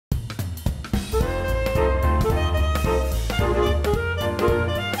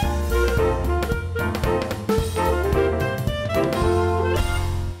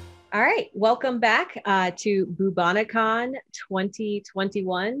right, welcome back to Bubonicon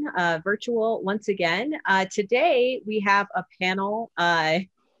 2021, virtual once again. Today we have a panel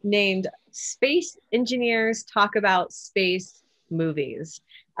named Space Engineers Talk About Space Movies.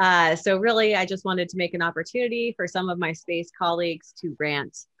 So really, I just wanted to make an opportunity for some of my space colleagues to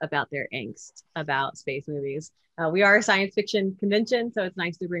rant about their angst about space movies. We are a science fiction convention, so it's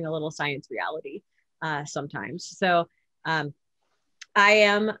nice to bring a little science reality sometimes. So I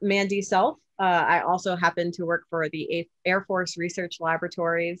am Mandy Self. I also happen to work for the Air Force Research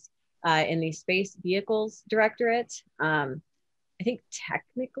Laboratories in the Space Vehicles Directorate. I think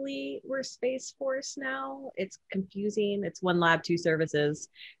technically we're Space Force now. It's confusing. It's one lab, two services.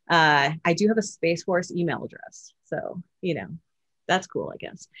 I do have a Space Force email address. So, that's cool, I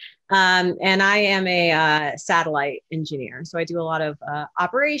guess. And I am a satellite engineer. So I do a lot of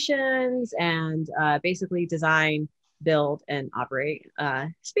operations and basically design, build, and operate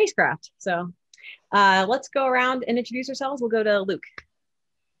spacecraft. So let's go around and introduce ourselves. We'll go to Luke.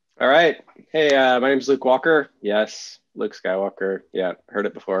 All right. Hey, my name is Luke Walker. Yes, Luke Skywalker. Yeah, heard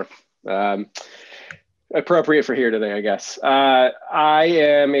it before. Appropriate for here today, I guess. I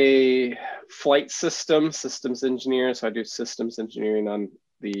am a flight systems engineer. So I do systems engineering on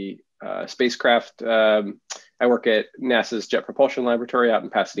the spacecraft. I work at NASA's Jet Propulsion Laboratory out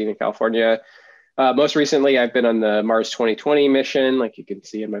in Pasadena, California. Most recently, I've been on the Mars 2020 mission, like you can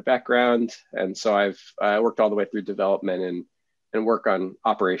see in my background. And so I've worked all the way through development and work on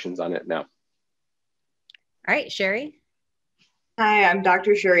operations on it now. All right, Sherrie. Hi, I'm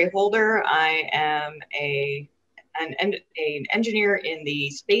Dr. Sherrie Holder. I am an engineer in the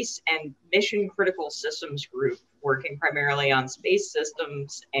Space and Mission Critical Systems Group, working primarily on space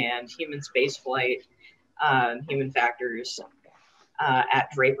systems and human space flight, human factors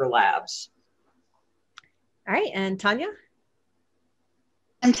at Draper Labs. All right, and Tanya?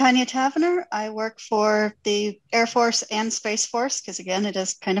 I'm Tanya Tavenner. I work for the Air Force and Space Force, because again, it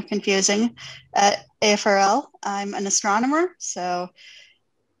is kind of confusing at AFRL. I'm an astronomer, so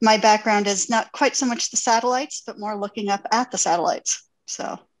my background is not quite so much the satellites, but more looking up at the satellites.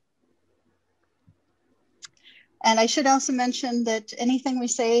 And I should also mention that anything we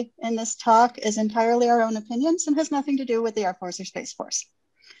say in this talk is entirely our own opinions and has nothing to do with the Air Force or Space Force.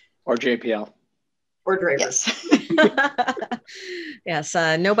 Or JPL. Or Draper. Yes. Yes,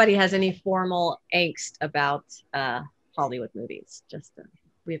 nobody has any formal angst about Hollywood movies, just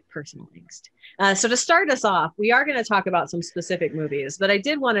we have personal angst. So to start us off, we are going to talk about some specific movies, but I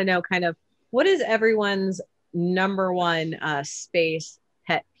did want to know kind of what is everyone's number one space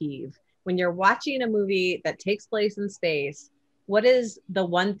pet peeve? When you're watching a movie that takes place in space, what is the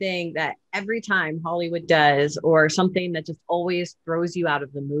one thing that every time Hollywood does, or something that just always throws you out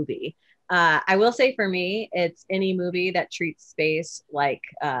of the movie? I will say for me, it's any movie that treats space like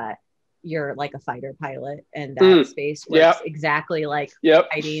you're like a fighter pilot, and that space works exactly like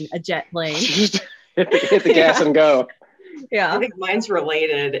fighting a jet plane. Just hit the gas and go. Yeah, I think mine's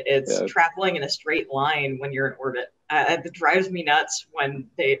related. It's traveling in a straight line when you're in orbit. It drives me nuts when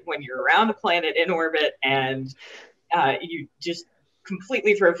you're around a planet in orbit and you just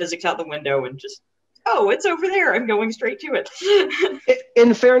completely throw physics out the window and just, it's over there. I'm going straight to it.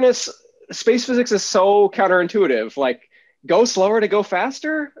 In fairness, space physics is so counterintuitive. Like, go slower to go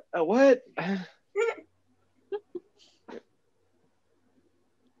faster? What?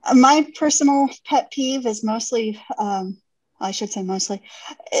 My personal pet peeve is mostly,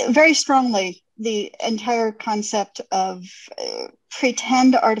 very strongly, the entire concept of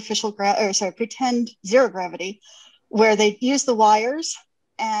pretend zero gravity, where they use the wires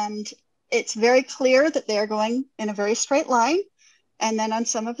and it's very clear that they're going in a very straight line. And then on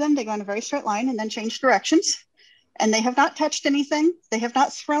some of them, they go in a very straight line and then change directions. And they have not touched anything. They have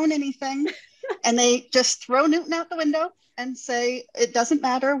not thrown anything. And they just throw Newton out the window and say, it doesn't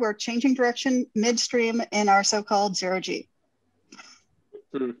matter. We're changing direction midstream in our so-called zero-G.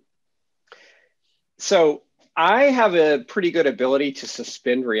 So I have a pretty good ability to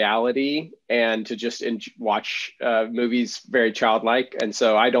suspend reality and to just watch movies very childlike. And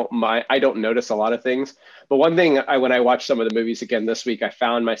so I don't notice a lot of things. But one thing, when I watched some of the movies again this week, I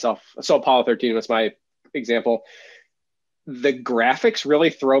found myself, so Apollo 13 was my example. The graphics really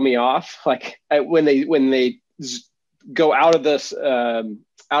throw me off. Like when they go out of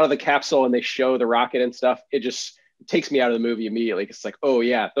the capsule and they show the rocket and stuff, it just takes me out of the movie immediately. It's like, oh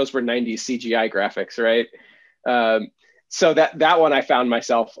yeah, those were 90s CGI graphics, right? So that one I found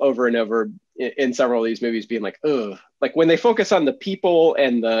myself over and over in several of these movies being like, ugh. Like when they focus on the people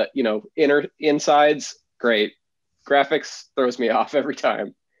and the insides, great. Graphics throws me off every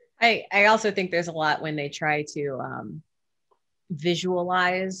time. I also think there's a lot when they try to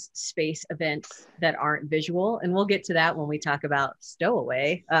visualize space events that aren't visual. And we'll get to that when we talk about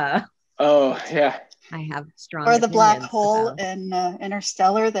Stowaway. Oh, yeah. I have strong Or the black hole about. in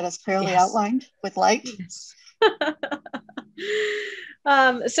Interstellar that is clearly Yes. outlined with light. Yes.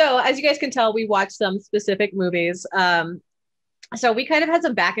 So as you guys can tell, we watched some specific movies. So we kind of had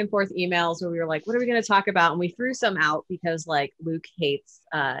some back and forth emails where we were like, what are we going to talk about? And we threw some out because like Luke hates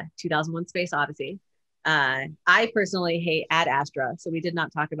 2001 Space Odyssey. I personally hate Ad Astra, so we did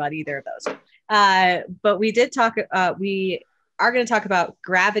not talk about either of those. But we did talk, we are going to talk about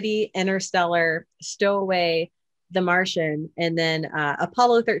Gravity, Interstellar, Stowaway, The Martian, and then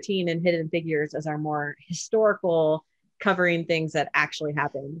Apollo 13 and Hidden Figures as our more historical covering things that actually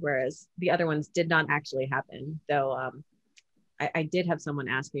happened, whereas the other ones did not actually happen, though I did have someone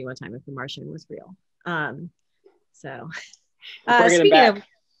ask me one time if The Martian was real. So speaking of,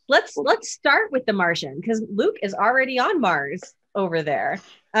 let's start with The Martian, because Luke is already on Mars over there.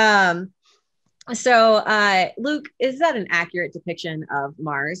 So Luke, is that an accurate depiction of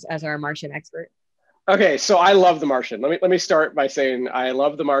Mars as our Martian expert? Okay, so I love The Martian. Let me start by saying I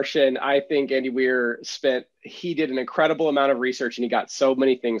love The Martian. I think Andy Weir he did an incredible amount of research and he got so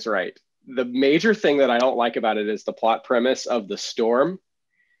many things right. The major thing that I don't like about it is the plot premise of the storm.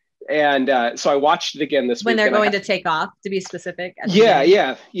 And so I watched it again this week. When they're going to take off, to be specific.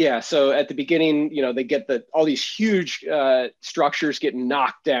 Yeah. So at the beginning, they get all these huge structures get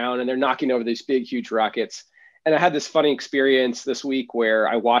knocked down and they're knocking over these big, huge rockets. And I had this funny experience this week where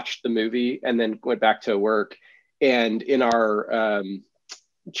I watched the movie and then went back to work. And in our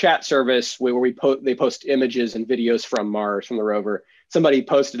chat service where they post images and videos from Mars, from the rover, somebody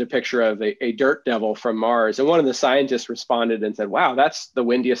posted a picture of a dirt devil from Mars. And one of the scientists responded and said, wow, that's the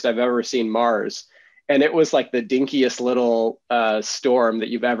windiest I've ever seen Mars. And it was like the dinkiest little storm that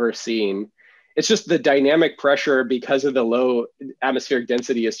you've ever seen. It's just the dynamic pressure because of the low atmospheric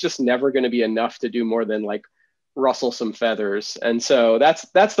density is just never going to be enough to do more than like rustle some feathers. And so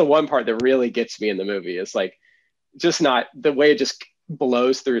that's the one part that really gets me in the movie. It's like just not the way it just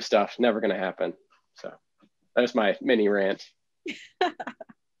blows through stuff, never going to happen. So that's my mini rant.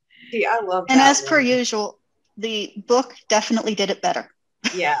 See, I love that. And as per usual, the book definitely did it better.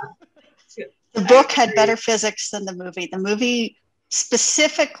 Yeah. The book had better physics than the movie. The movie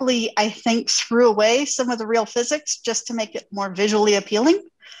specifically, I think, threw away some of the real physics just to make it more visually appealing.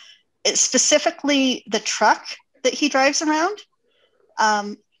 It's specifically the truck that he drives around.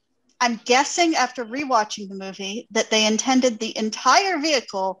 I'm guessing after rewatching the movie that they intended the entire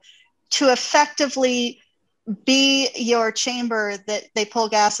vehicle to effectively be your chamber that they pull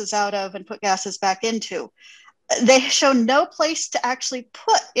gases out of and put gases back into. They show no place to actually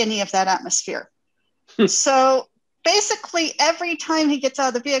put any of that atmosphere. So basically every time he gets out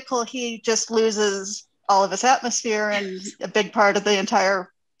of the vehicle, he just loses all of his atmosphere, and a big part of the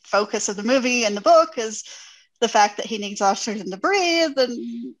entire focus of the movie and the book is the fact that he needs oxygen to breathe.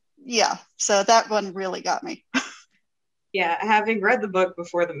 And yeah, so that one really got me. Yeah, having read the book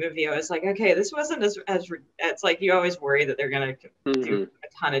before the movie, I was like, okay, this wasn't as it's like you always worry that they're going to do a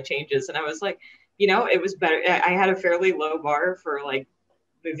ton of changes. And I was like, it was better. I had a fairly low bar for like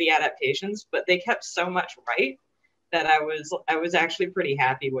movie adaptations, but they kept so much right that I was actually pretty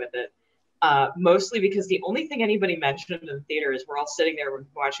happy with it. Mostly because the only thing anybody mentioned in the theater is we're all sitting there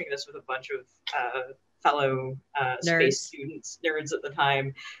watching this with a bunch of fellow space students, nerds at the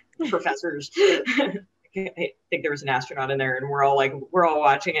time, professors. I think there was an astronaut in there, and we're all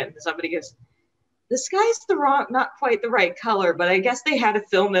watching it, and somebody goes, the sky's not quite the right color, but I guess they had to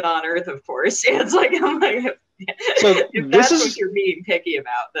film it on Earth, of course. And it's like, I'm like, so if that's what you're being picky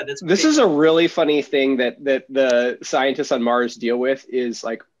about, then it's this is a really funny thing that the scientists on Mars deal with is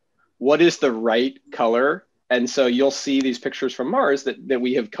like, what is the right color? And so you'll see these pictures from Mars that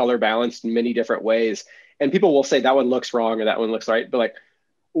we have color balanced in many different ways, and people will say that one looks wrong or that one looks right, but like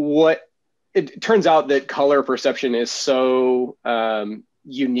it turns out that color perception is so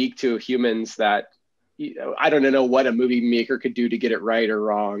unique to humans that I don't know what a movie maker could do to get it right or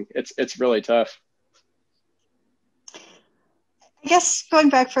wrong. It's really tough. I guess going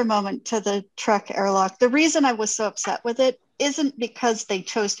back for a moment to the truck airlock, the reason I was so upset with it isn't because they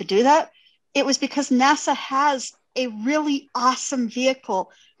chose to do that. It was because NASA has a really awesome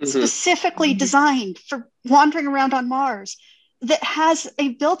vehicle specifically designed for wandering around on Mars that has a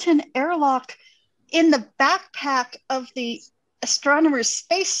built-in airlock in the backpack of the astronomer's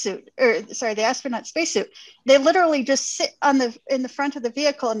spacesuit, the astronaut spacesuit. They literally just sit in the front of the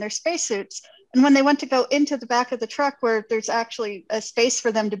vehicle in their spacesuits. And when they went to go into the back of the truck where there's actually a space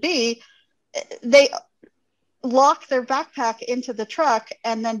for them to be, they lock their backpack into the truck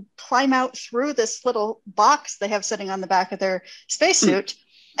and then climb out through this little box they have sitting on the back of their spacesuit.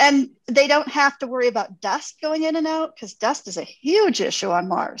 And they don't have to worry about dust going in and out, because dust is a huge issue on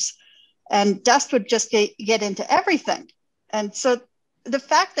Mars. And dust would just get into everything. And so the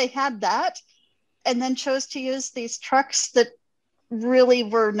fact they had that and then chose to use these trucks that really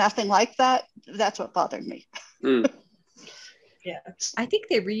were nothing like that, that's what bothered me. Yeah. I think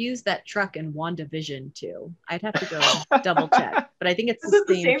they reused that truck in WandaVision too. I'd have to go double check, but I think it's the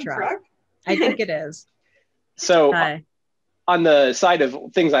same truck. I think it is. So on the side of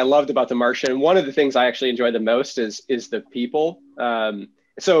things I loved about The Martian, one of the things I actually enjoy the most is the people.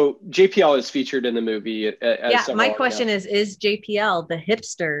 So JPL is featured in the movie. My question is JPL the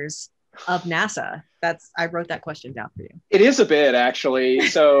hipsters of NASA? I wrote that question down for you. It is a bit, actually.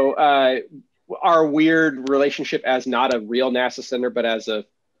 So our weird relationship as not a real NASA center, but as a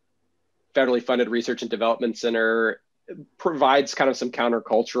federally funded research and development center, provides kind of some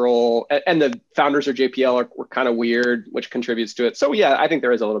countercultural, and the founders of JPL were kind of weird, which contributes to it. So yeah, I think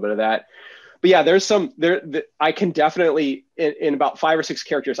there is a little bit of that. But yeah, there's some there. I can definitely in about 5 or 6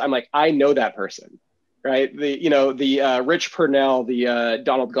 characters, I'm like, I know that person, right? The Rich Purnell, the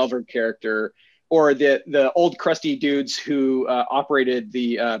Donald Glover character, or the old crusty dudes who operated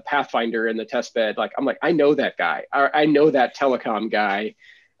the Pathfinder in the test bed. Like, I'm like, I know that guy. I know that telecom guy.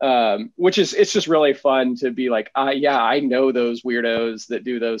 It's just really fun to be like, yeah, I know those weirdos that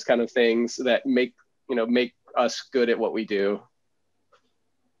do those kind of things that make us good at what we do.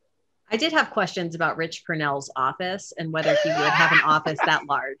 I did have questions about Rich Purnell's office and whether he would have an office that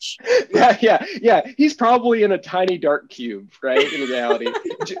large. Yeah. He's probably in a tiny dark cube, right? In reality,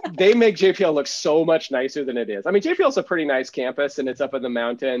 they make JPL look so much nicer than it is. I mean, JPL is a pretty nice campus and it's up in the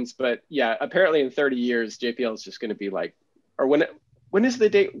mountains, but yeah, apparently in 30 years, JPL is just going to be like, or when is the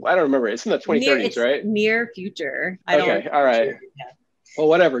date? I don't remember. It's in the 2030s, right? Near future. All right. Well,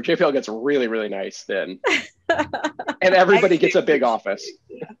 whatever. JPL gets really, really nice then. And everybody gets a big office.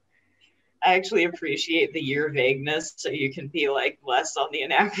 Yeah. I actually appreciate the year vagueness, so you can be like less on the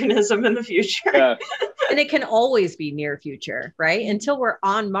anachronism in the future. Yeah. And it can always be near future, right? Until we're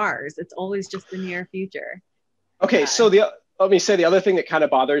on Mars, it's always just the near future. Okay, so let me say the other thing that kind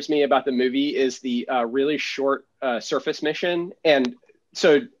of bothers me about the movie is the really short surface mission. And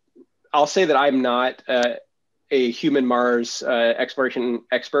so I'll say that I'm not a human Mars exploration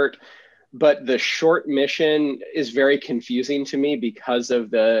expert, but the short mission is very confusing to me because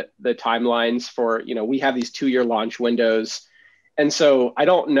of the timelines for, we have these 2-year launch windows. And so I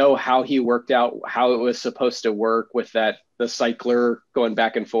don't know how he worked out how it was supposed to work with the cycler going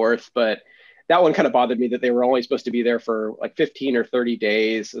back and forth, but that one kind of bothered me that they were only supposed to be there for like 15 or 30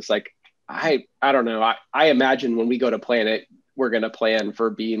 days. It's like, I don't know. I imagine when we go to Planet, we're going to plan for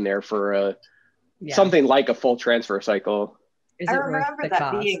being there for something like a full transfer cycle. I remember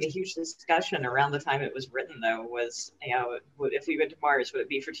that being a huge discussion around the time it was written, though, was, if we went to Mars, would it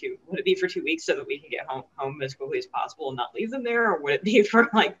be for 2 weeks so that we can get home as quickly as possible and not leave them there? Or would it be for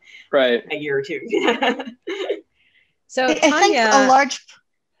like a year or 2? So I Tanya, think a large,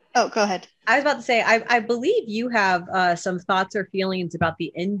 go ahead. I was about to say, I believe you have some thoughts or feelings about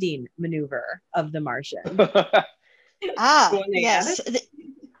the ending maneuver of the Martian. Yes.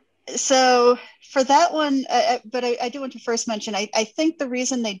 So for that one, but I do want to first mention, I think the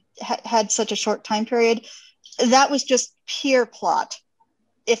reason they had such a short time period, that was just pure plot.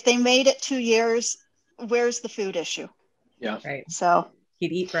 If they made it 2 years, where's the food issue? Yeah. Right. So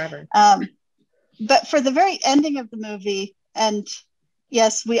he'd eat forever. But for the very ending of the movie, and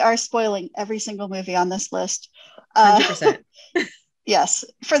yes, we are spoiling every single movie on this list. 100%. Yes.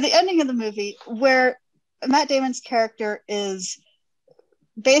 For the ending of the movie, where Matt Damon's character is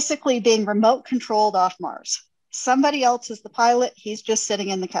basically being remote controlled off Mars. Somebody else is the pilot. He's just sitting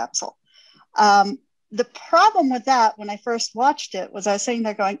in the capsule. The problem with that, when I first watched it, was I was sitting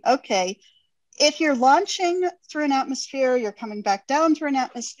there going, okay, if you're launching through an atmosphere, you're coming back down through an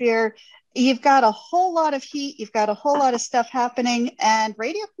atmosphere, you've got a whole lot of heat, you've got a whole lot of stuff happening, and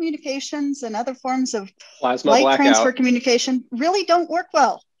radio communications and other forms of plasma light blackout transfer communication really don't work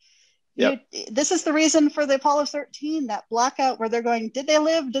well. Yep. This is the reason for the Apollo 13, that blackout where they're going, did they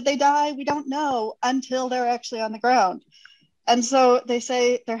live? Did they die? We don't know until they're actually on the ground. And so they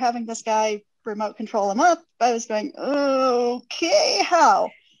say they're having this guy remote control them up. I was going, okay, how?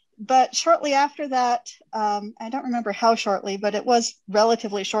 But shortly after that, I don't remember how shortly, but it was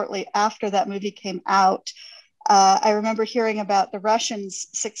relatively shortly after that movie came out. I remember hearing about the Russians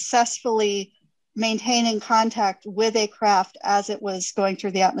successfully maintaining contact with a craft as it was going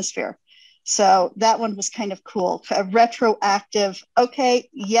through the atmosphere. So that one was kind of cool. A retroactive, okay,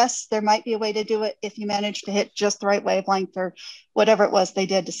 yes, there might be a way to do it if you manage to hit just the right wavelength or whatever it was they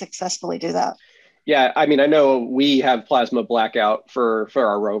did to successfully do that. Yeah, I mean, I know we have plasma blackout for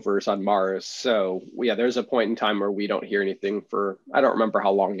our rovers on Mars. So yeah, there's a point in time where we don't hear anything for, I don't remember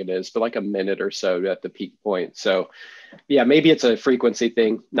how long it is, but like a minute or so at the peak point. So yeah, maybe it's a frequency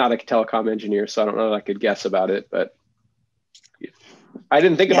thing. Not a telecom engineer, so I don't know if I could guess about it, but I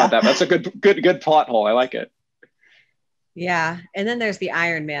didn't think about that. That's a good plot hole. I like it. Yeah. And then there's the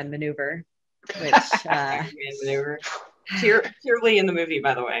Iron Man maneuver, which Iron Man maneuver. Purely in the movie,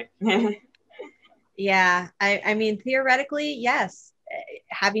 by the way. Yeah. I mean, theoretically, yes.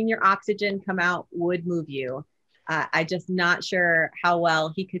 Having your oxygen come out would move you. I'm just not sure how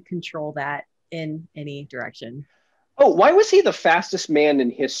well he could control that in any direction. Oh, why was he the fastest man in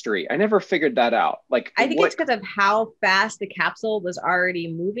history? I never figured that out. Like, I think it's because of how fast the capsule was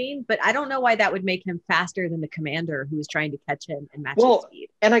already moving, but I don't know why that would make him faster than the commander who was trying to catch him and match his speed.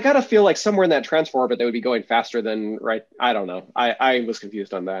 And I gotta feel like somewhere in that transfer orbit they would be going faster than, right? I don't know. I was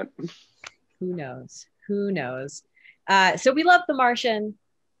confused on that. Who knows? Who knows? So we love The Martian.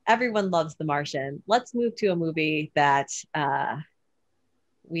 Everyone loves The Martian. Let's move to a movie that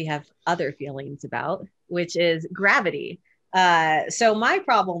we have other feelings about, which is Gravity. So my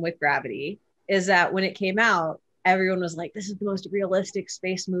problem with Gravity is that when it came out, everyone was like, this is the most realistic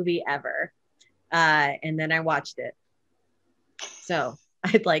space movie ever. And then I watched it. So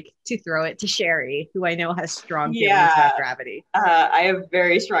I'd like to throw it to Sherrie, who I know has strong feelings about Gravity. I have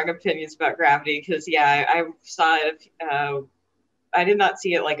very strong opinions about Gravity because, I saw it. I did not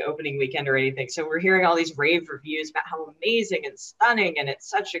see it like opening weekend or anything. So we're hearing all these rave reviews about how amazing and stunning, and it's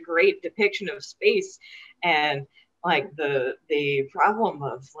such a great depiction of space, and like the problem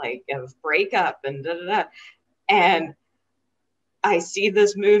of breakup and da da da. And I see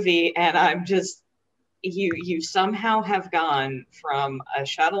this movie, and I'm just you somehow have gone from a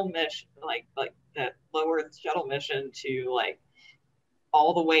shuttle mission, like that low Earth shuttle mission, to like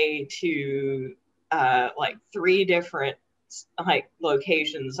all the way to like 3 different like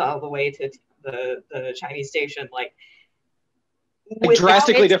locations all the way to the Chinese station, like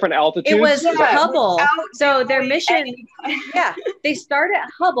drastically different altitudes. It was Hubble. So their mission, they start at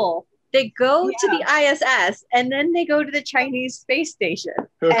Hubble, they go to the ISS, and then they go to the Chinese space station.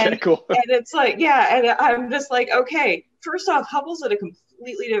 Okay, cool. And it's like, and I'm just like, okay, first off, Hubble's at a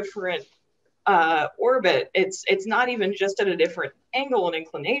completely different orbit. It's not even just at a different angle and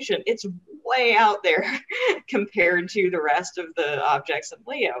inclination. It's way out there compared to the rest of the objects in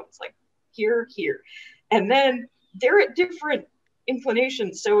Leo. It's like here, and then they're at different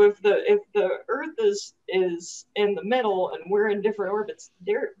inclinations. So if the Earth is in the middle and we're in different orbits,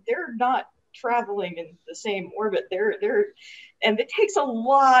 they're not traveling in the same orbit. And it takes a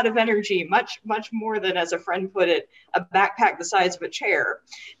lot of energy, much more than, as a friend put it, a backpack the size of a chair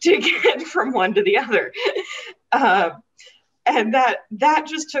to get from one to the other. And that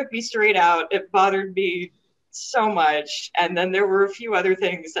just took me straight out. It bothered me so much. And then there were a few other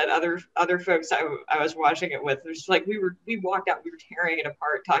things that other folks I was watching it with, it was like we walked out, we were tearing it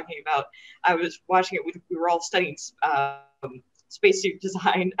apart, talking about, I was watching it with, we were all studying spacesuit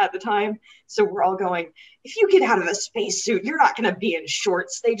design at the time. So we're all going, if you get out of a spacesuit, you're not going to be in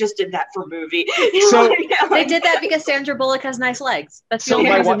shorts. They just did that for movie. So they did that because Sandra Bullock has nice legs. That's the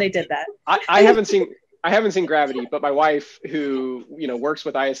only reason they did that. I haven't seen Gravity, but my wife, who works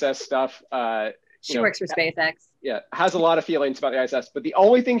with ISS stuff, she works for SpaceX. Yeah, has a lot of feelings about the ISS. But the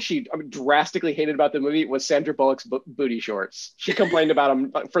only thing she drastically hated about the movie was Sandra Bullock's booty shorts. She complained about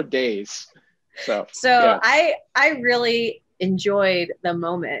them for days. So yeah. I really enjoyed the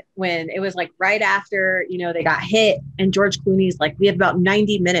moment when it was like right after they got hit, and George Clooney's like, we have about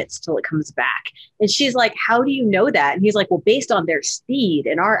 90 minutes till it comes back, and she's like, how do you know that? And he's like, well, based on their speed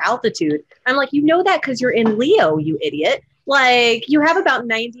and our altitude. I'm like, you know that because you're in Leo, you idiot. Like, you have about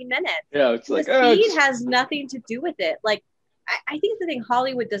 90 minutes. Yeah, it's like the speed has nothing to do with it. Like, I think the thing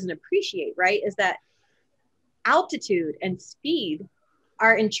Hollywood doesn't appreciate, right, is that altitude and speed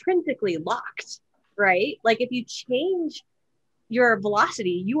are intrinsically locked, right? Like, if you change your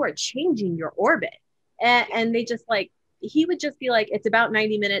velocity, you are changing your orbit. And they just like, he would just be like, it's about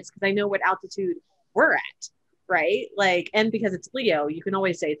 90 minutes because I know what altitude we're at, right? Like, and because it's Leo, you can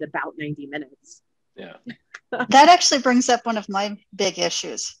always say it's about 90 minutes. Yeah. That actually brings up one of my big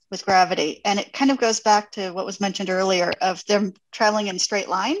issues with Gravity. And it kind of goes back to what was mentioned earlier of them traveling in straight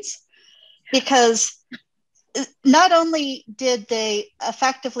lines. Because not only did they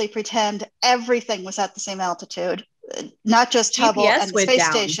effectively pretend everything was at the same altitude, not just Hubble and the space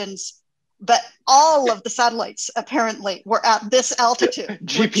stations. but all of the satellites apparently were at this altitude,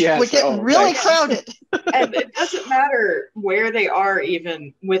 GPS which would get really crowded. And it doesn't matter where they are,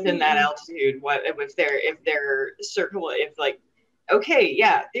 even within that altitude. What if they're circle? If like, okay,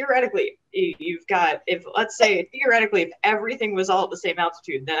 yeah, theoretically, you've got, if let's say theoretically, if everything was all at the same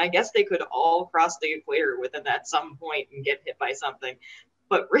altitude, then I guess they could all cross the equator within that some point and get hit by something.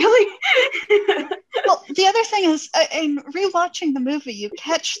 But really? Well, the other thing is, in rewatching the movie, you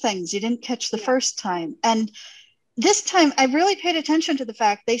catch things you didn't catch the first time. And this time, I really paid attention to the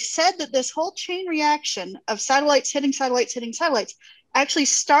fact they said that this whole chain reaction of satellites hitting satellites hitting satellites actually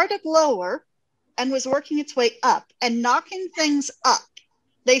started lower and was working its way up and knocking things up.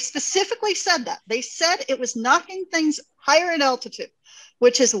 They specifically said that. They said it was knocking things higher in altitude,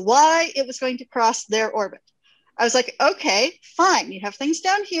 which is why it was going to cross their orbit. I was like, okay, fine. You have things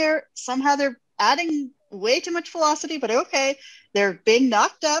down here. Somehow they're adding way too much velocity, but okay. They're being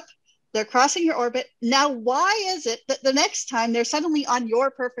knocked up. They're crossing your orbit. Now, why is it that the next time they're suddenly on your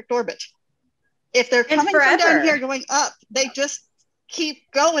perfect orbit? If they're coming from down here going up, they just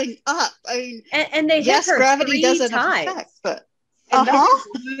keep going up. I mean, and they hit her gravity does times. Effect, but nothing's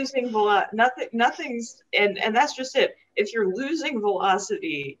losing velocity. Nothing's, and that's just it. If you're losing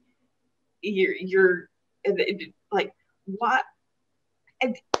velocity, you're like, what?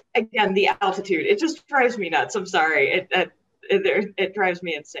 And again, the altitude, it just drives me nuts. I'm sorry. It drives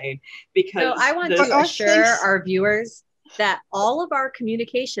me insane because so I want to assure our viewers that all of our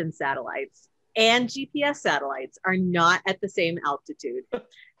communication satellites and GPS satellites are not at the same altitude.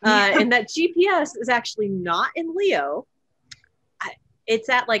 And that GPS is actually not in Leo. It's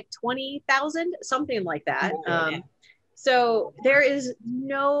at like 20,000, something like that. So there is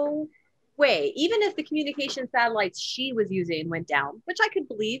no way, even if the communication satellites she was using went down, which I could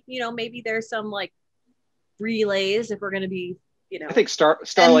believe, maybe there's some like relays if we're going to be, I think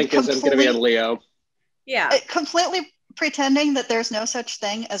Starlink isn't going to be in Leo. Yeah. Completely pretending that there's no such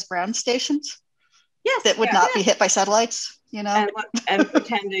thing as ground stations. Yes. That would not be hit by satellites, And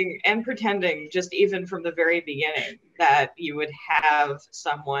pretending just even from the very beginning that you would have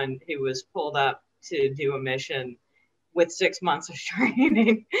someone who was pulled up to do a mission with 6 months of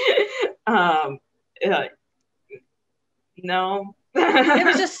training. No. There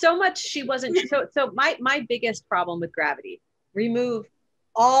was just so much she wasn't. So my biggest problem with gravity, remove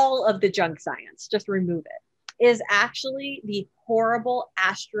all of the junk science, just remove it, is actually the horrible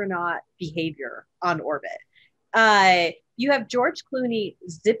astronaut behavior on orbit. You have George Clooney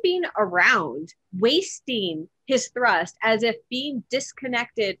zipping around, wasting his thrust as if being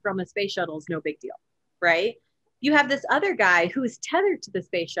disconnected from a space shuttle is no big deal, right? You have this other guy who's tethered to the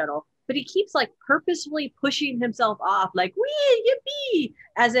space shuttle, but he keeps like purposefully pushing himself off, like, wee, yippee,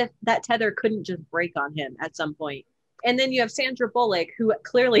 as if that tether couldn't just break on him at some point. And then you have Sandra Bullock, who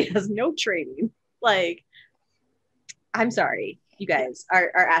clearly has no training. Like, I'm sorry, you guys,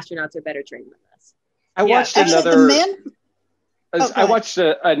 our astronauts are better trained than this. I watched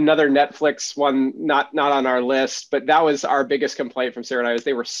another Netflix one, not on our list, but that was our biggest complaint from Sarah and I, was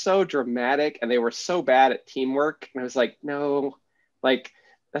they were so dramatic and they were so bad at teamwork. And I was like, no, like,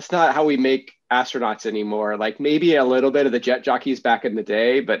 that's not how we make astronauts anymore. Like, maybe a little bit of the jet jockeys back in the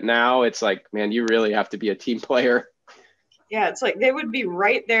day, but now it's like, man, you really have to be a team player. Yeah, it's like they would be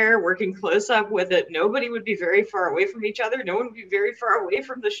right there working close up with it. Nobody would be very far away from each other. No one would be very far away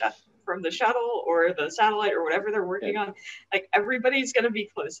from the shuttle or the satellite or whatever they're working on. Like, everybody's going to be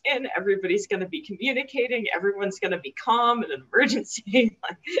close in. Everybody's going to be communicating. Everyone's going to be calm in an emergency.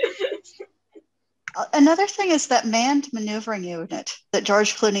 Another thing is that manned maneuvering unit that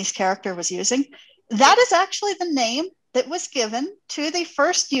George Clooney's character was using. That is actually the name that was given to the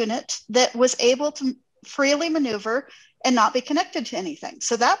first unit that was able to freely maneuver and not be connected to anything.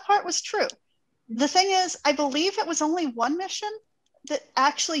 So that part was true. The thing is, I believe it was only one mission that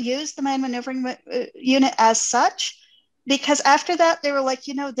actually used the manned maneuvering unit as such, because after that, they were like,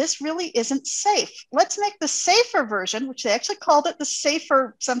 this really isn't safe. Let's make the safer version, which they actually called it the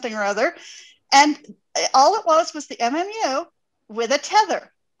safer something or other. And all it was the MMU with a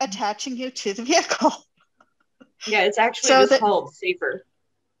tether attaching you to the vehicle. Yeah, it's actually called safer.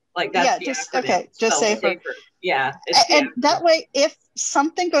 Like, that's just safer. Yeah. And that way, if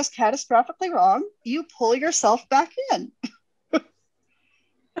something goes catastrophically wrong, you pull yourself back in.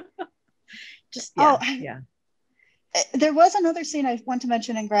 There was another scene I want to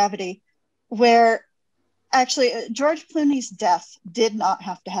mention in Gravity where actually George Clooney's death did not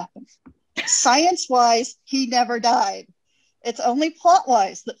have to happen. Science-wise, he never died. It's only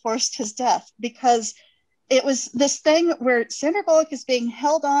plot-wise that forced his death, because it was this thing where Sandra Bullock is being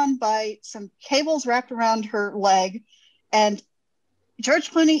held on by some cables wrapped around her leg, and George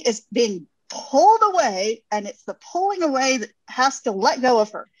Clooney is being pulled away, and it's the pulling away that has to let go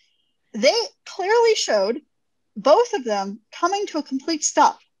of her. They clearly showed both of them coming to a complete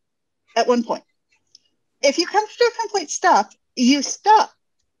stop at one point. If you come to a complete stop, you stop.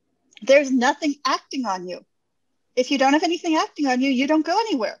 There's nothing acting on you. If you don't have anything acting on you, you don't go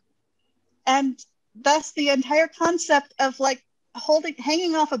anywhere. And that's the entire concept of like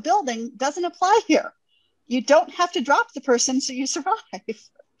hanging off a building doesn't apply here. You don't have to drop the person so you survive.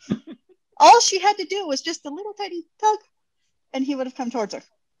 All she had to do was just a little tiny tug, and he would have come towards her.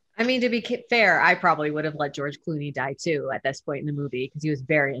 I mean, to be fair, I probably would have let George Clooney die too at this point in the movie because he was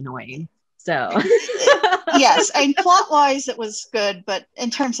very annoying. So yes, and plot-wise, it was good, but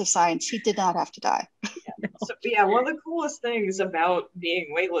in terms of science, he did not have to die. So, yeah, one of the coolest things about being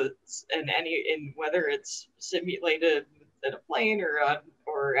weightless in whether it's simulated in a plane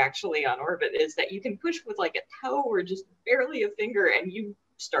or actually on orbit is that you can push with like a toe or just barely a finger, and you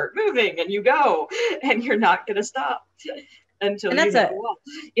start moving and you go, and you're not going to stop until that's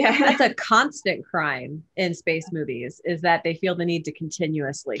that's a constant crime in space movies, is that they feel the need to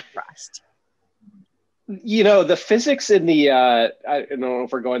continuously thrust. You know, the physics in the, I don't know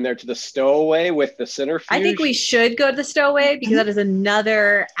if we're going there, to the Stowaway with the centrifuge. I think we should go to the Stowaway because that is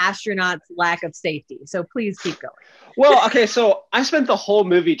another astronaut's lack of safety. So please keep going. Well, okay, so I spent the whole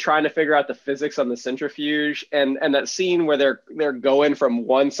movie trying to figure out the physics on the centrifuge, and that scene where they're going from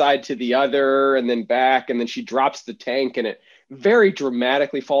one side to the other and then back, and then she drops the tank and it very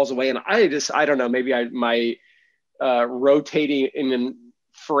dramatically falls away. And I don't know, maybe my rotating in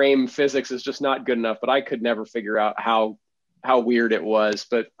frame physics is just not good enough, but I could never figure out how weird it was,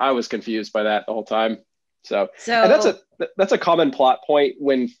 but I was confused by that the whole time. So and that's a common plot point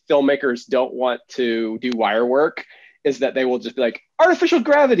when filmmakers don't want to do wire work, is that they will just be like artificial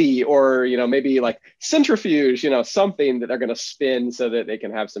gravity or, you know, maybe like centrifuge, you know, something that they're going to spin so that they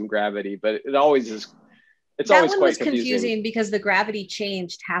can have some gravity. But it always is, it's that always one quite was confusing because the gravity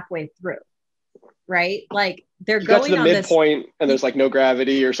changed halfway through, right? Like they're you going got to the on midpoint and there's like no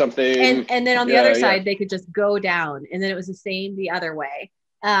gravity or something. And then on the other side, they could just go down, and then it was the same the other way.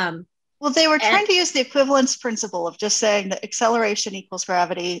 Well, they were trying to use the equivalence principle of just saying that acceleration equals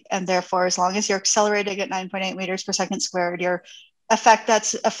gravity, and therefore, as long as you're accelerating at 9.8 meters per second squared,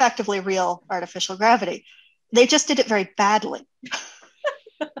 that's effectively real artificial gravity. They just did it very badly.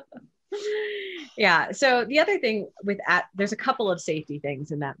 Yeah. So the other thing there's a couple of safety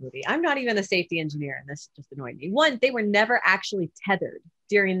things in that movie. I'm not even a safety engineer, and this just annoyed me. One, they were never actually tethered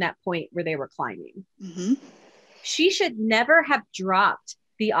during that point where they were climbing. Mm-hmm. She should never have dropped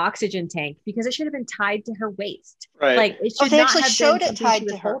the oxygen tank because it should have been tied to her waist. Right. Like it should they not actually have showed been it tied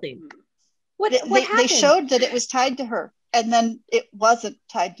to her. Holding. What they happened? showed that it was tied to her, and then it wasn't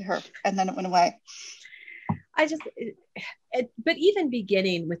tied to her, and then it went away. But even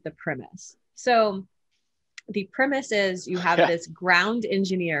beginning with the premise. So the premise is you have this ground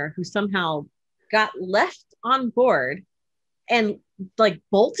engineer who somehow got left on board and like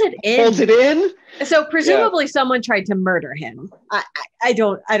bolted in. So presumably someone tried to murder him. I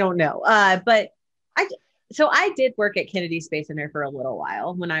don't know. But I did work at Kennedy Space Center for a little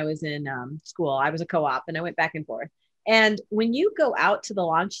while when I was in school. I was a co-op and I went back and forth. And when you go out to the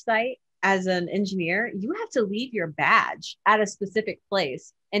launch site as an engineer, you have to leave your badge at a specific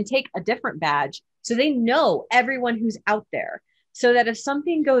place and take a different badge so they know everyone who's out there, so that if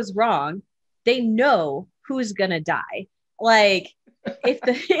something goes wrong, they know who's gonna die. Like if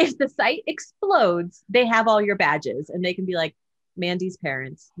the site explodes, they have all your badges and they can be like, Mandy's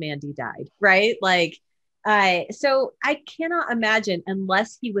parents, Mandy died, right? Like so I cannot imagine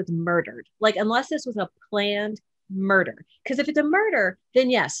unless he was murdered, like unless this was a planned murder. Because if it's a murder, then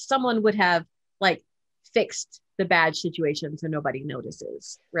yes, someone would have like fixed the badge situation so nobody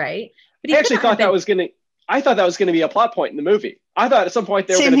notices, right? But I actually thought that was gonna be a plot point in the movie. I thought at some point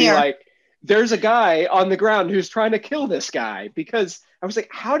they were gonna be like, there's a guy on the ground who's trying to kill this guy, because I was like,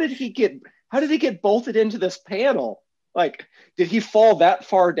 how did he get bolted into this panel? Like, did he fall that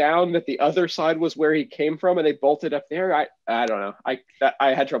far down that the other side was where he came from and they bolted up there? I don't know.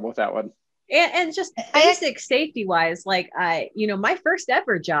 I had trouble with that one. And just basic safety wise, like my first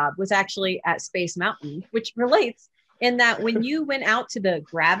ever job was actually at Space Mountain, which relates in that when you went out to the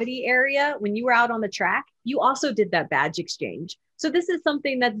gravity area, when you were out on the track, you also did that badge exchange. So this is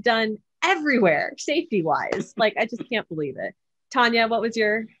something that's done everywhere, safety wise. Like, I just can't believe it. Tanya, what was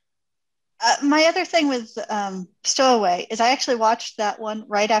your? My other thing with Stowaway is I actually watched that one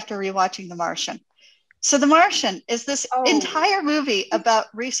right after rewatching The Martian. So The Martian is this entire movie about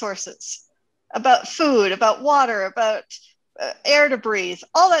resources, about food, about water, about air to breathe,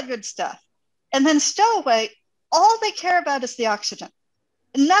 all that good stuff. And then Stowaway, all they care about is the oxygen.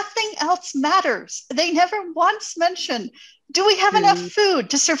 Nothing else matters. They never once mention, do we have enough food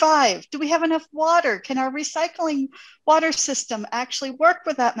to survive? Do we have enough water? Can our recycling water system actually work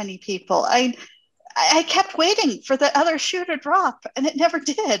with that many people? I kept waiting for the other shoe to drop, and it never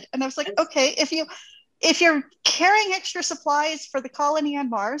did. And I was like, okay, if you're carrying extra supplies for the colony on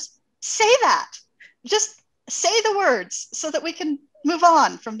Mars, say that. Just say the words so that we can move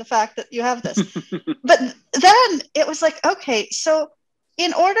on from the fact that you have this. But then it was like, okay, so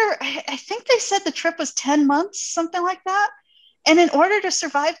in order, I think they said the trip was 10 months, something like that. And in order to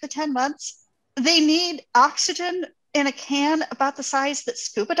survive the 10 months, they need oxygen in a can about the size that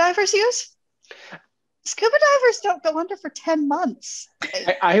scuba divers use. Scuba divers don't go under for 10 months.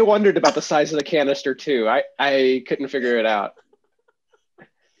 I wondered about the size of the canister too. I couldn't figure it out.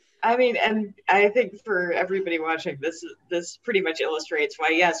 I mean, and I think for everybody watching, this pretty much illustrates why,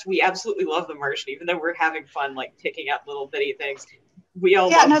 yes, we absolutely love The Martian, even though we're having fun, like, picking up little bitty things. We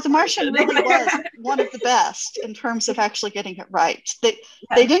all love The Martian really was one of the best in terms of actually getting it right. They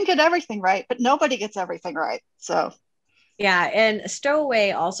didn't get everything right, but nobody gets everything right. So yeah, and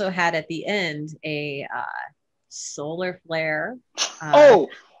Stowaway also had at the end a solar flare.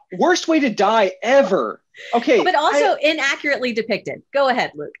 Worst way to die ever. Okay. But also inaccurately depicted. Go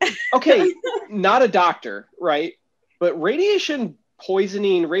ahead, Luke. Okay, not a doctor, right? But radiation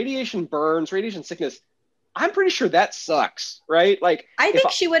poisoning, radiation burns, radiation sickness, I'm pretty sure that sucks, right? Like, I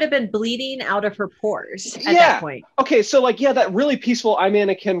think she would have been bleeding out of her pores at that point. Okay, so like, yeah, that really peaceful, I'm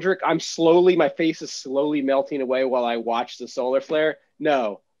Anna Kendrick, my face is slowly melting away while I watch the solar flare.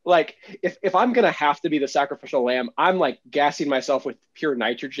 No, like, if I'm gonna have to be the sacrificial lamb, I'm like gassing myself with pure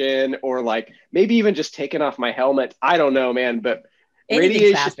nitrogen, or like maybe even just taking off my helmet. I don't know, man, but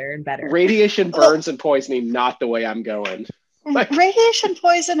anything's faster and better. Radiation burns and poisoning, not the way I'm going. Like, radiation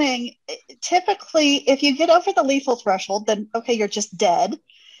poisoning, typically, if you get over the lethal threshold, then okay, you're just dead.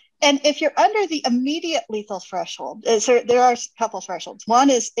 And if you're under the immediate lethal threshold, there are a couple thresholds.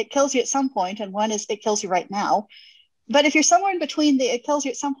 One is it kills you at some point, and one is it kills you right now. But if you're somewhere in between the it kills you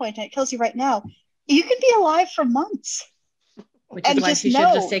at some point and it kills you right now, you can be alive for months. Which is why she should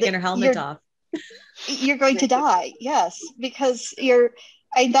have just taken her helmet off. You're going to die, yes, because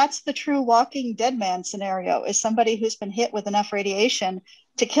that's the true Walking Dead man scenario, is somebody who's been hit with enough radiation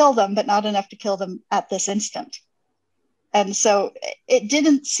to kill them, but not enough to kill them at this instant. And so it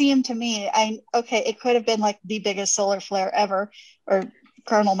didn't seem to me, it could have been like the biggest solar flare ever, or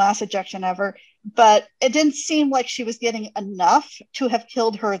coronal mass ejection ever, but it didn't seem like she was getting enough to have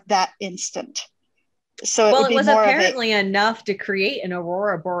killed her that instant. So it was apparently enough to create an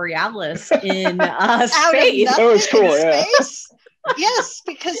aurora borealis in space. That was cool, yeah. Space. Yes,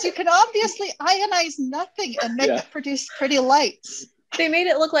 because you can obviously ionize nothing and make it produce pretty lights. They made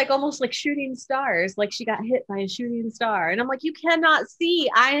it look like almost like shooting stars, like she got hit by a shooting star. And I'm like, you cannot see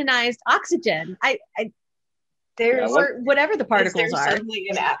ionized oxygen. Or whatever the particles are. Suddenly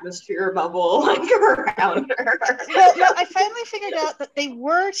an atmosphere bubble like around her. Well, no, I finally figured out that they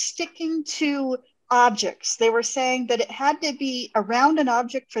were sticking to objects. They were saying that it had to be around an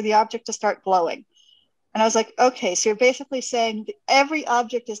object for the object to start glowing. And I was like, okay, so you're basically saying that every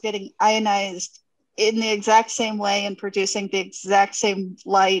object is getting ionized in the exact same way and producing the exact same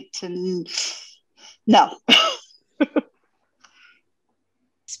light, and no.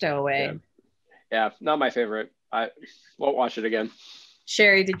 Stowaway. Yeah, not my favorite. I won't watch it again.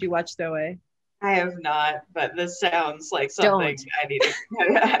 Sherrie, did you watch Stowaway? I have not, but this sounds like something I need to.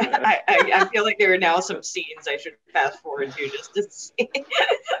 I feel like there are now some scenes I should fast forward to just to see.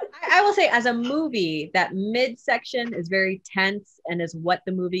 I will say, as a movie, that midsection is very tense and is what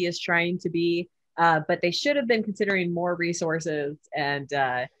the movie is trying to be. But they should have been considering more resources, and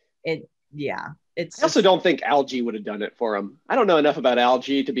I also don't think algae would have done it for them. I don't know enough about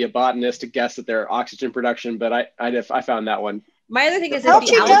algae to be a botanist to guess at their oxygen production, but I found that one. My other thing is, if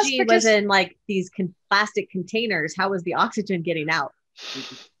the algae was in like these plastic containers, how was the oxygen getting out?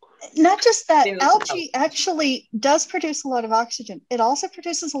 Not just that, algae actually does produce a lot of oxygen. It also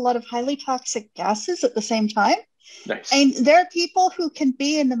produces a lot of highly toxic gases at the same time. Nice. And there are people who can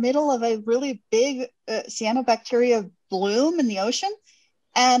be in the middle of a really big cyanobacteria bloom in the ocean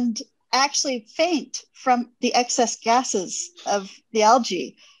and actually faint from the excess gases of the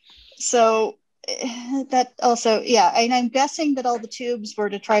algae. So that also, and I'm guessing that all the tubes were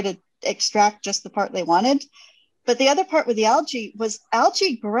to try to extract just the part they wanted. But the other part with the algae was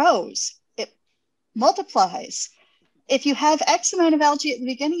algae grows, it multiplies. If you have X amount of algae at the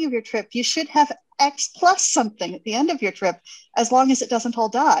beginning of your trip, you should have X plus something at the end of your trip, as long as it doesn't all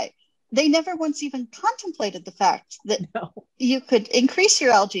die. They never once even contemplated the fact that you could increase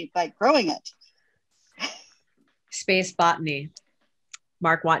your algae by growing it. Space botany.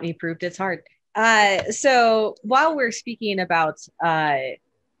 Mark Watney proved it's hard. So while we're speaking about the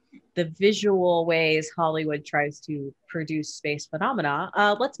visual ways Hollywood tries to produce space phenomena,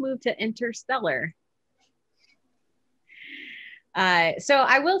 let's move to Interstellar. So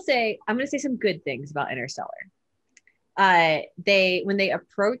I will say, I'm going to say some good things about Interstellar. When they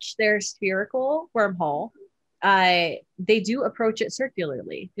approach their spherical wormhole, they do approach it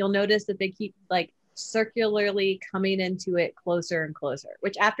circularly. You'll notice that they keep like circularly coming into it closer and closer,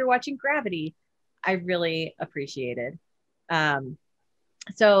 which after watching Gravity, I really appreciated.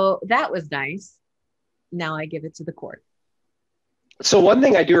 So that was nice. Now I give it to the court. So one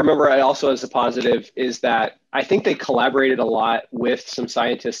thing I do remember also as a positive is that I think they collaborated a lot with some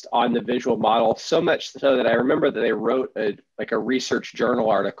scientists on the visual model, so much so that I remember that they wrote a research journal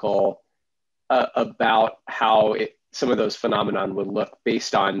article about how some of those phenomenon would look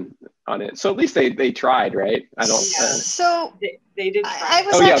based on it. So at least they tried, right? I don't. So they did try. I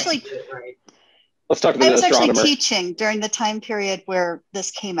was actually. Right. Let's talk to the I was astronomer. actually teaching during the time period where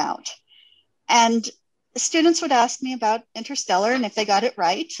this came out, and students would ask me about Interstellar and if they got it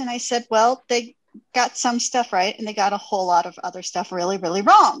right, and I said, well, they got some stuff right, and they got a whole lot of other stuff really, really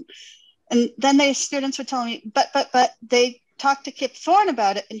wrong. And then students would tell me, but they talked to Kip Thorne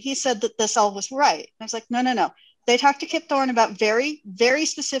about it, and he said that this all was right. And I was like, no. They talked to Kip Thorne about very, very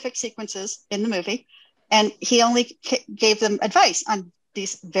specific sequences in the movie, and he only gave them advice on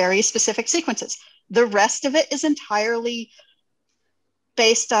these very specific sequences. The rest of it is entirely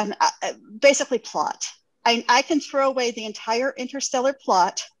based on basically plot. I can throw away the entire Interstellar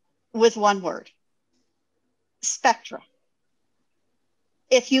plot with one word: spectra.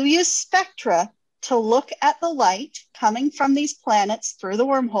 If you use spectra to look at the light coming from these planets through the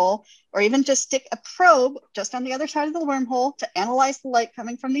wormhole, or even just stick a probe just on the other side of the wormhole to analyze the light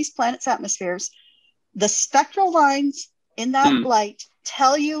coming from these planets' atmospheres, the spectral lines in that light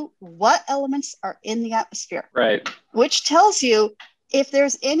tell you what elements are in the atmosphere. Right. Which tells you if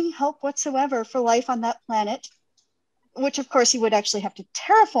there's any hope whatsoever for life on that planet, which of course you would actually have to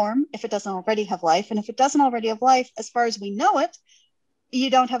terraform if it doesn't already have life. And if it doesn't already have life, as far as we know it, you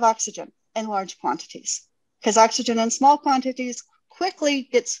don't have oxygen in large quantities, because oxygen in small quantities quickly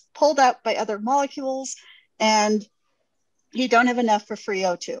gets pulled out by other molecules, and you don't have enough for free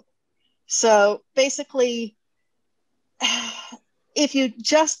O2. So basically, if you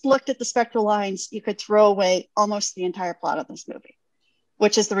just looked at the spectral lines, you could throw away almost the entire plot of this movie,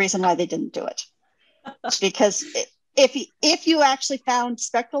 which is the reason why they didn't do it. Because if you actually found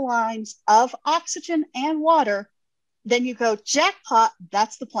spectral lines of oxygen and water, then you go, jackpot,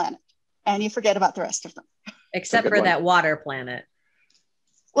 that's the planet. And you forget about the rest of them. Except for that water planet.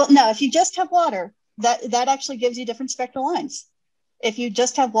 Well, no, if you just have water, that actually gives you different spectral lines. If you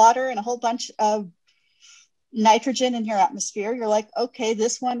just have water and a whole bunch of nitrogen in your atmosphere, you're like, okay,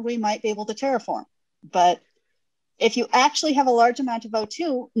 this one we might be able to terraform. But if you actually have a large amount of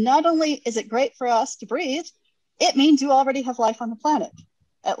O2, not only is it great for us to breathe, it means you already have life on the planet,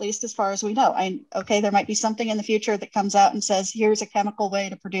 at least as far as we know. Okay, there might be something in the future that comes out and says, here's a chemical way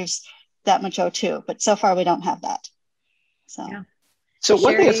to produce that much O2, but so far we don't have that. So, yeah. So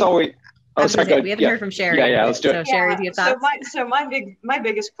one thing that's always, we haven't heard from Sherrie. Yeah, let's do it. So Sherrie, do you have thoughts? So my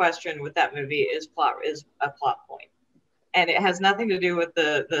biggest question with that movie is a plot point. And it has nothing to do with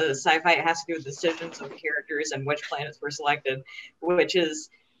the sci-fi. It has to do with decisions of the characters and which planets were selected, which is,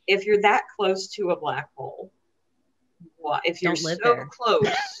 if you're that close to a black hole, if you're so close,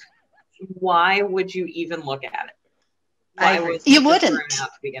 why would you even look at it? You wouldn't.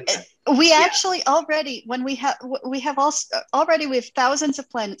 We actually already, when we have thousands of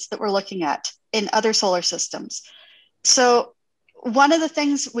planets that we're looking at in other solar systems. So one of the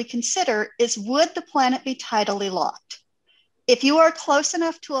things we consider is, would the planet be tidally locked? If you are close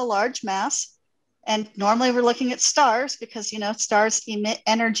enough to a large mass, and normally we're looking at stars because, stars emit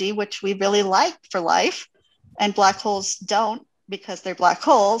energy, which we really like for life, and black holes don't because they're black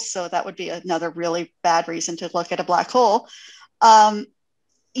holes. So that would be another really bad reason to look at a black hole.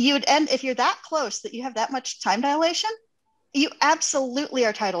 If you're that close that you have that much time dilation, you absolutely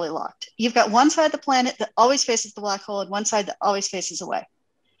are tidally locked. You've got one side of the planet that always faces the black hole and one side that always faces away.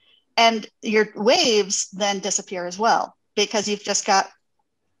 And your waves then disappear as well, because you've just got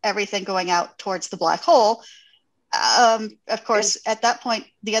everything going out towards the black hole. Of course, at that point,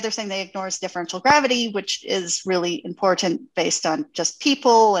 the other thing they ignore is differential gravity, which is really important based on just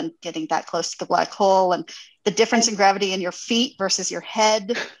people and getting that close to the black hole, and the difference in gravity in your feet versus your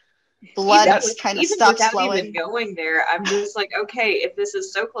head. Blood kind of stops flowing. Even going there, I'm just like, okay, if this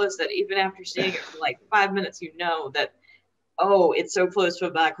is so close that even after seeing it for like 5 minutes, that oh, it's so close to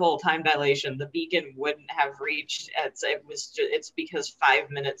a black hole, time dilation, the beacon wouldn't have reached. It's because 5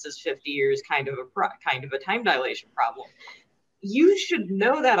 minutes is 50 years, kind of a time dilation problem. You should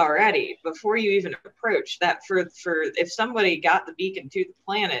know that already before you even approach that. For if somebody got the beacon to the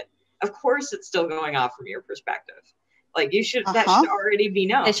planet, of course it's still going off from your perspective. Like that should already be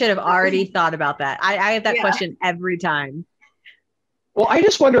known. They should have already thought about that. I have that question every time. Well, I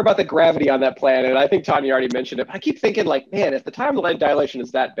just wonder about the gravity on that planet. I think Tanya already mentioned it. I keep thinking, like, man, if the time dilation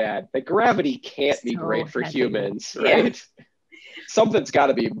is that bad, the gravity can't be great for humans, right? Something's got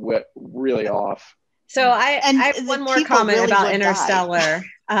to be really off. So I have one more comment really about Interstellar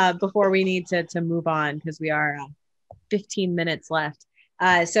before we need to move on, because we are 15 minutes left.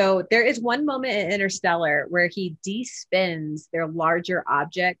 So there is one moment in Interstellar where he de-spins their larger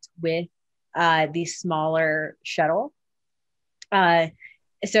object with the smaller shuttle.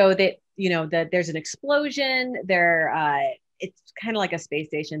 So that, there's an explosion there. It's kind of like a space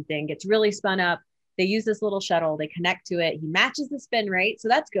station thing. Gets really spun up. They use this little shuttle. They connect to it. He matches the spin rate. So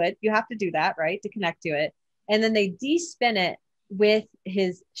that's good. You have to do that, right? To connect to it. And then they de-spin it with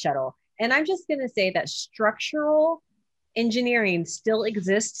his shuttle. And I'm just going to say that structural engineering still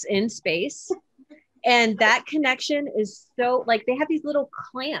exists in space. And that connection is so, like, they have these little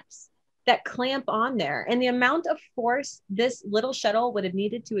clamps that clamp on there. And the amount of force this little shuttle would have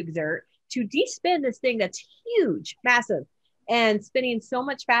needed to exert to de-spin this thing that's huge, massive, and spinning so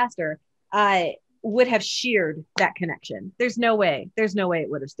much faster, would have sheared that connection. There's no way it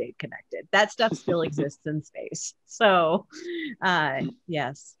would have stayed connected. That stuff still exists in space. So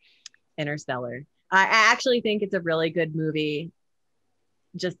yes, Interstellar. I actually think it's a really good movie.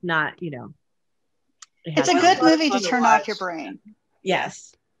 Just not, it's a good movie to turn off your brain.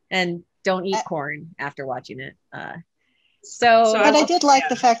 Yes. And don't eat corn after watching it. But I did like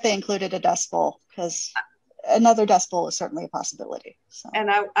the fact they included a Dust Bowl, because another Dust Bowl is certainly a possibility. So. And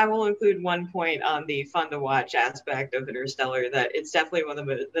I will include one point on the fun to watch aspect of Interstellar, that it's definitely one of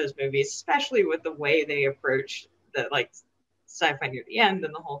those movies, especially with the way they approach the sci-fi near the end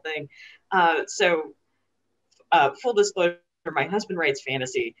and the whole thing. Full disclosure, my husband writes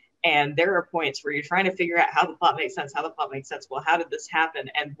fantasy, and there are points where you're trying to figure out how the plot makes sense. Well, how did this happen?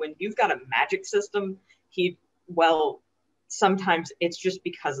 And when you've got a magic system, sometimes it's just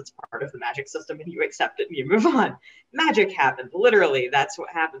because it's part of the magic system and you accept it and you move on. Magic happened. Literally, that's what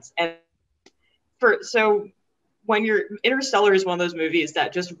happens. And when Interstellar is one of those movies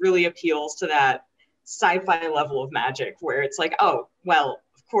that just really appeals to that sci-fi level of magic, where it's like, oh, well,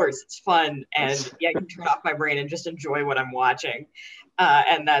 of course it's fun, and you can turn off my brain and just enjoy what I'm watching.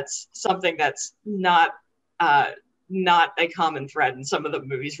 And that's something that's not a common thread in some of the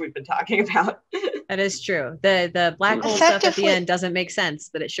movies we've been talking about. That is true. The black hole stuff at the end doesn't make sense,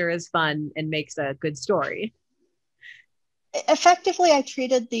 but it sure is fun and makes a good story. Effectively, I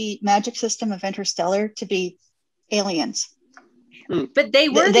treated the magic system of Interstellar to be aliens. But they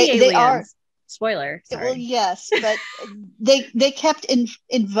were the aliens. They are. Spoiler. Sorry. Well, yes, but they kept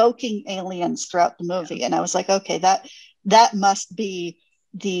invoking aliens throughout the movie, and I was like, okay, that must be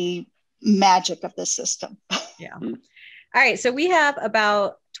the magic of this system. Yeah. All right, so we have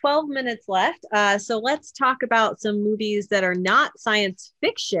about 12 minutes left. So let's talk about some movies that are not science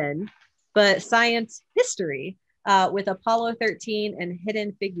fiction, but science history, with Apollo 13 and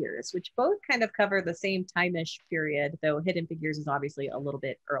Hidden Figures, which both kind of cover the same time-ish period, though Hidden Figures is obviously a little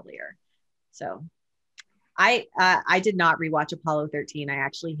bit earlier. So I did not rewatch Apollo 13. I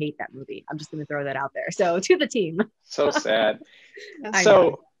actually hate that movie. I'm just going to throw that out there. So to the team. So sad.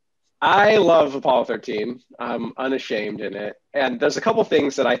 I love Apollo 13. I'm unashamed in it. And there's a couple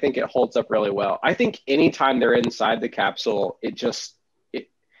things that I think it holds up really well. I think anytime they're inside the capsule,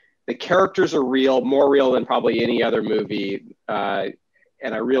 the characters are real, more real than probably any other movie. And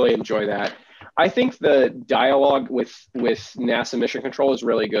I really enjoy that. I think the dialogue with NASA Mission Control is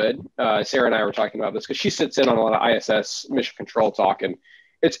really good. Sarah and I were talking about this because she sits in on a lot of ISS Mission Control talk, and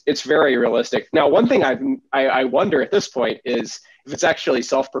it's very realistic. Now, one thing I wonder at this point is if it's actually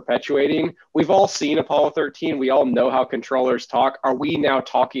self-perpetuating. We've all seen Apollo 13. We all know how controllers talk. Are we now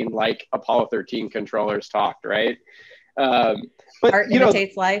talking like Apollo 13 controllers talked, right? But art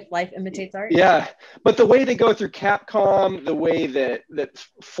imitates life, life imitates art. Yeah, but the way they go through Capcom, the way that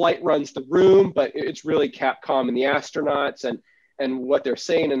flight runs the room, but it's really Capcom and the astronauts, and what they're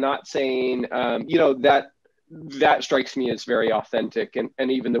saying and not saying, that strikes me as very authentic,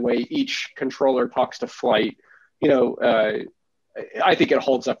 and even the way each controller talks to flight, I think it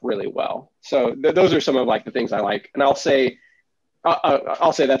holds up really well. So those are some of the things I like, and I'll say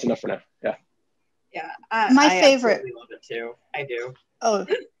that's enough for now. Yeah. Yeah, my favorite. I love it too. I do. Oh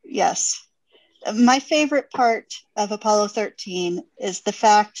yes, My favorite part of Apollo 13 is the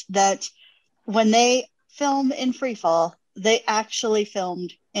fact that when they film in freefall, they actually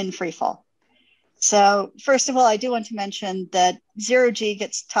filmed in freefall. So first of all, I do want to mention that zero-G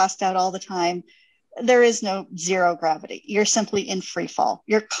gets tossed out all the time. There is no zero gravity. You're simply in free fall.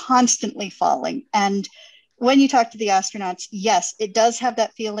 You're constantly falling. And when you talk to the astronauts, yes, it does have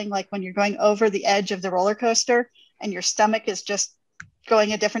that feeling like when you're going over the edge of the roller coaster and your stomach is just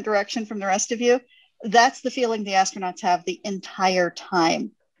going a different direction from the rest of you. That's the feeling the astronauts have the entire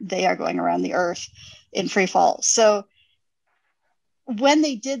time they are going around the Earth in free fall. So when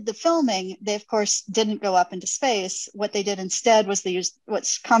they did the filming, they of course didn't go up into space. What they did instead was they used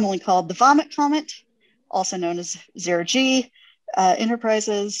what's commonly called the vomit comet, also known as zero-G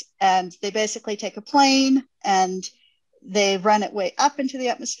Enterprises. And they basically take a plane and they run it way up into the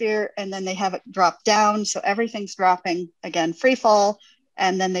atmosphere, and then they have it drop down. So everything's dropping, again, free fall,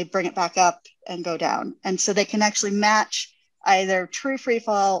 and then they bring it back up and go down. And so they can actually match either true free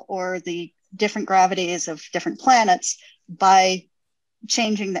fall or the different gravities of different planets by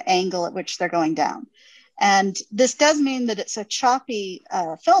changing the angle at which they're going down. And this does mean that it's a choppy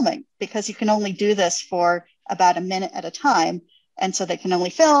filming, because you can only do this for about a minute at a time. And so they can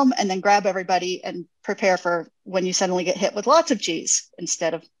only film and then grab everybody and prepare for when you suddenly get hit with lots of G's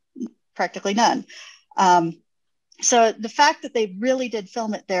instead of practically none. So the fact that they really did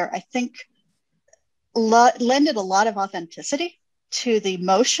film it there, I think lended a lot of authenticity to the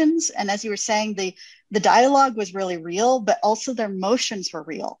motions. And as you were saying, the dialogue was really real, but also their motions were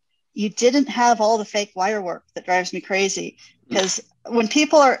real. You didn't have all the fake wire work that drives me crazy, because when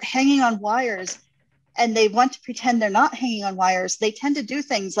people are hanging on wires and they want to pretend they're not hanging on wires, they tend to do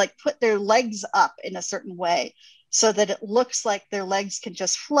things like put their legs up in a certain way so that it looks like their legs can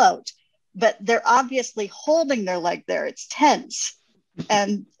just float, but they're obviously holding their leg there. It's tense.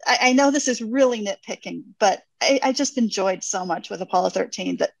 And I know this is really nitpicking, but I just enjoyed so much with Apollo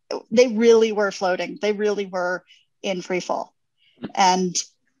 13 that they really were floating. They really were in free fall. And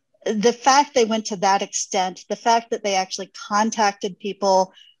the fact they went to that extent, the fact that they actually contacted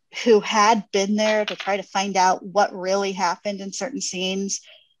people who had been there to try to find out what really happened in certain scenes,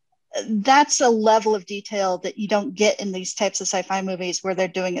 that's a level of detail that you don't get in these types of sci-fi movies where they're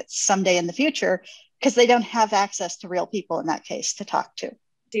doing it someday in the future, because they don't have access to real people in that case to talk to.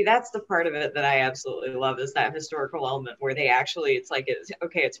 See, that's the part of it that I absolutely love, is that historical element where they actually, it's like,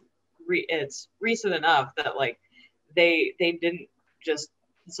 it's recent enough that like they didn't just,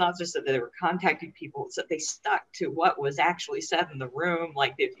 it's not just that they were contacting people, it's that they stuck to what was actually said in the room.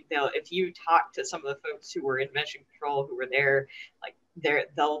 Like if you talk to some of the folks who were in mission control who were there, like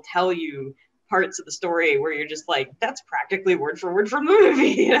they'll tell you parts of the story where you're just like, that's practically word for word from the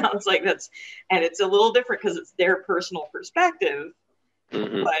movie. You know, it's like and it's a little different because it's their personal perspective.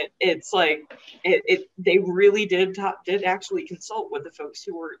 Mm-hmm. But it's like they really did actually consult with the folks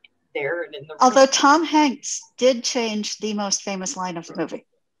who were there and in the room. Although Tom Hanks did change the most famous line of the movie.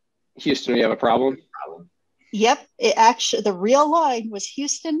 Houston, we have a problem. Yep, the real line was,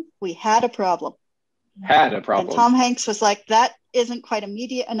 Houston, we had a problem. Had a problem. And Tom Hanks was like, that isn't quite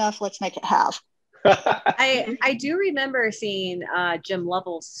immediate enough. Let's make it have. I do remember seeing Jim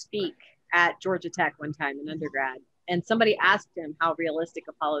Lovell speak at Georgia Tech one time in undergrad, and somebody asked him how realistic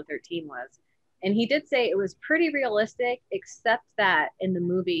Apollo 13 was. And he did say it was pretty realistic, except that in the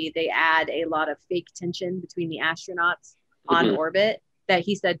movie, they add a lot of fake tension between the astronauts on orbit that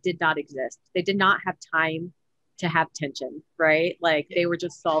he said did not exist. They did not have time to have tension, right? Like they were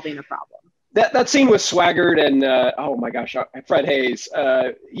just solving a problem. That scene with Swaggart and oh my gosh, Fred Hayes.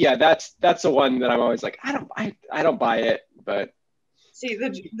 Yeah, that's the one that I'm always like, I don't buy it. But see,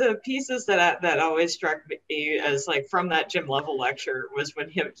 the pieces that always struck me as like from that Jim Lovell lecture was when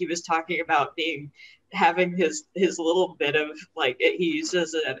he was talking about having his little bit of, like, he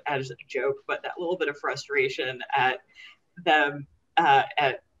uses it as a joke, but that little bit of frustration at them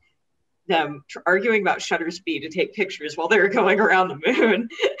arguing about shutter speed to take pictures while they're going around the moon.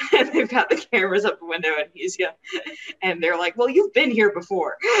 And they've got the cameras up the window and they're like, well, you've been here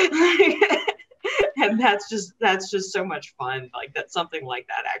before. And that's just so much fun. Like that something like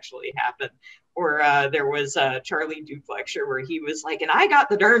that actually happened. Or there was a Charlie Duke lecture where he was like, and I got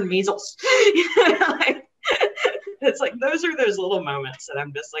the darn measles. Like, it's like those little moments that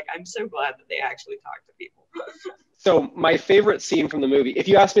I'm just like, I'm so glad that they actually talk to people. So my favorite scene from the movie, if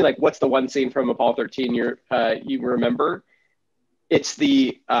you ask me like what's the one scene from Apollo 13 you remember, it's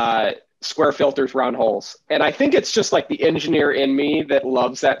the square filters, round holes. And I think it's just like the engineer in me that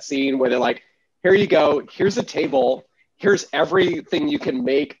loves that scene where they're like, here you go, here's a table, here's everything you can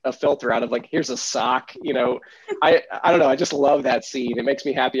make a filter out of, like here's a sock, you know. I don't know, I just love that scene. It makes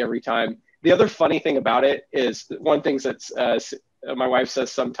me happy every time. The other funny thing about it is one thing that's my wife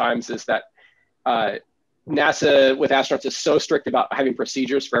says sometimes is that NASA with astronauts is so strict about having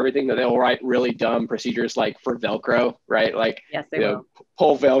procedures for everything that they'll write really dumb procedures like for Velcro, right? Like, yes, they will.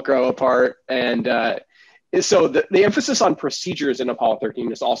 Pull Velcro apart. And so the emphasis on procedures in Apollo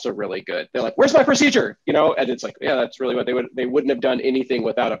 13 is also really good. They're like, where's my procedure? And it's like, yeah, that's really what they wouldn't have done anything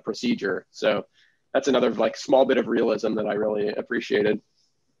without a procedure. So that's another like small bit of realism that I really appreciated.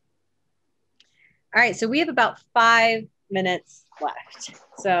 All right, so we have about 5 minutes left.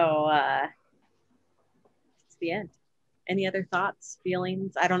 So it's the end. Any other thoughts,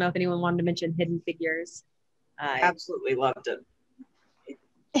 feelings? I don't know if anyone wanted to mention Hidden Figures. Absolutely loved it.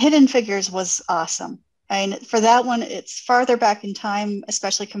 Hidden Figures was awesome. I mean, for that one, it's farther back in time,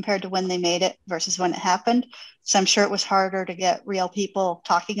 especially compared to when they made it versus when it happened. So I'm sure it was harder to get real people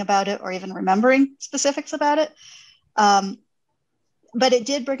talking about it or even remembering specifics about it. But it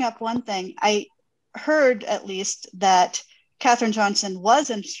did bring up one thing. I heard, at least, that Katherine Johnson was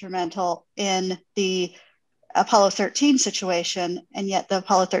instrumental in the Apollo 13 situation, and yet the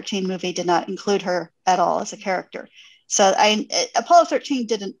Apollo 13 movie did not include her at all as a character. So Apollo 13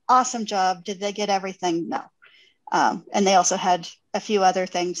 did an awesome job. Did they get everything? No. And they also had a few other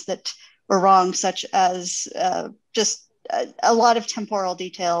things that were wrong, such as just a lot of temporal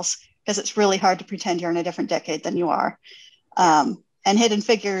details, because it's really hard to pretend you're in a different decade than you are. And Hidden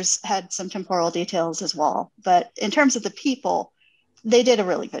Figures had some temporal details as well. But in terms of the people, they did a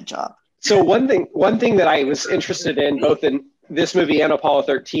really good job. So one thing that I was interested in, both in this movie and Apollo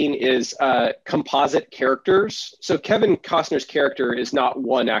 13, is composite characters. So Kevin Costner's character is not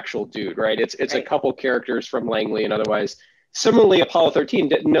one actual dude, right? It's right. A couple characters from Langley and otherwise. Similarly, Apollo 13,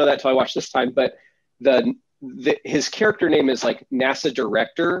 didn't know that till I watched this time, but his character name is like NASA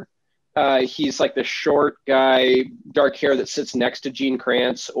Director. He's like the short guy, dark hair that sits next to Gene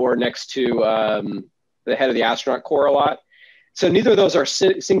Kranz or next to the head of the astronaut corps a lot. So neither of those are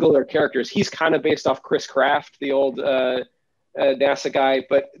singular characters. He's kind of based off Chris Kraft, the old NASA guy.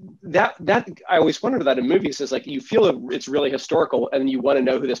 But that I always wondered that in movies is like you feel it's really historical, and you want to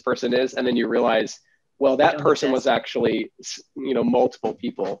know who this person is, and then you realize, well, that person was actually multiple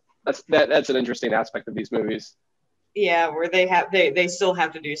people. That's an interesting aspect of these movies. Yeah, where they still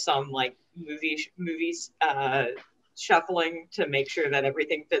have to do some like movies shuffling to make sure that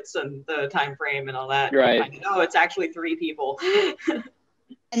everything fits in the time frame and all that. Right. It's actually 3 people.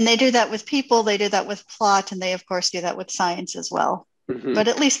 And they do that with people, they do that with plot, and they of course do that with science as well. Mm-hmm. But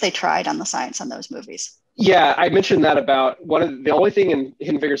at least they tried on the science on those movies. Yeah, I mentioned that about one of the only thing in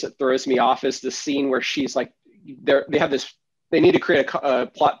Hidden Figures that throws me off is the scene where she's like, they need to create a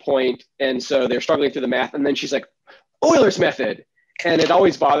plot point, and so they're struggling through the math, and then she's like, Euler's method. And it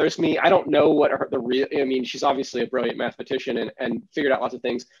always bothers me. I don't know what she's obviously a brilliant mathematician and figured out lots of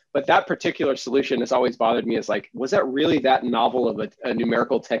things, but that particular solution has always bothered me. Is like, was that really that novel of a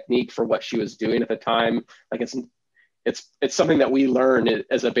numerical technique for what she was doing at the time? Like it's something that we learn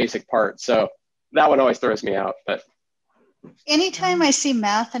as a basic part. So that one always throws me out. But anytime I see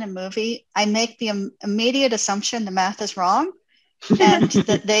math in a movie, I make the immediate assumption the math is wrong. And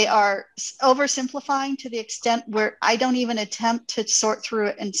that they are oversimplifying to the extent where I don't even attempt to sort through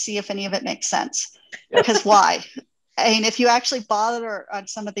it and see if any of it makes sense. Because why? I mean, if you actually bother on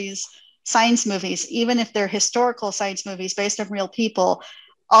some of these science movies, even if they're historical science movies based on real people,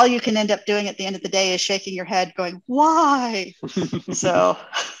 all you can end up doing at the end of the day is shaking your head going, why? So...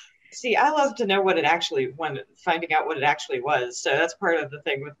 See, I love to know finding out what it actually was. So that's part of the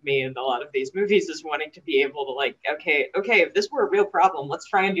thing with me and a lot of these movies is wanting to be able to like, okay, if this were a real problem, let's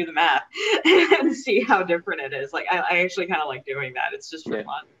try and do the math and see how different it is. Like, I actually kind of like doing that. It's just for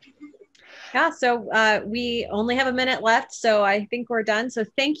fun. Yeah, so we only have a minute left, so I think we're done. So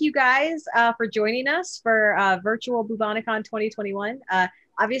thank you guys for joining us for virtual Bubonicon 2021.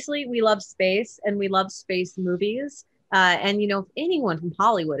 Obviously, we love space and we love space movies. And, if anyone from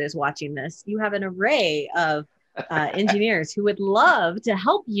Hollywood is watching this, you have an array of engineers who would love to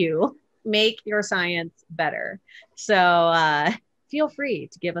help you make your science better. So feel free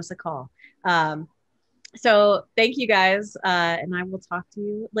to give us a call. So thank you guys. And I will talk to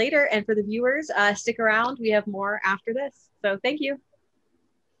you later. And for the viewers, stick around. We have more after this. So thank you.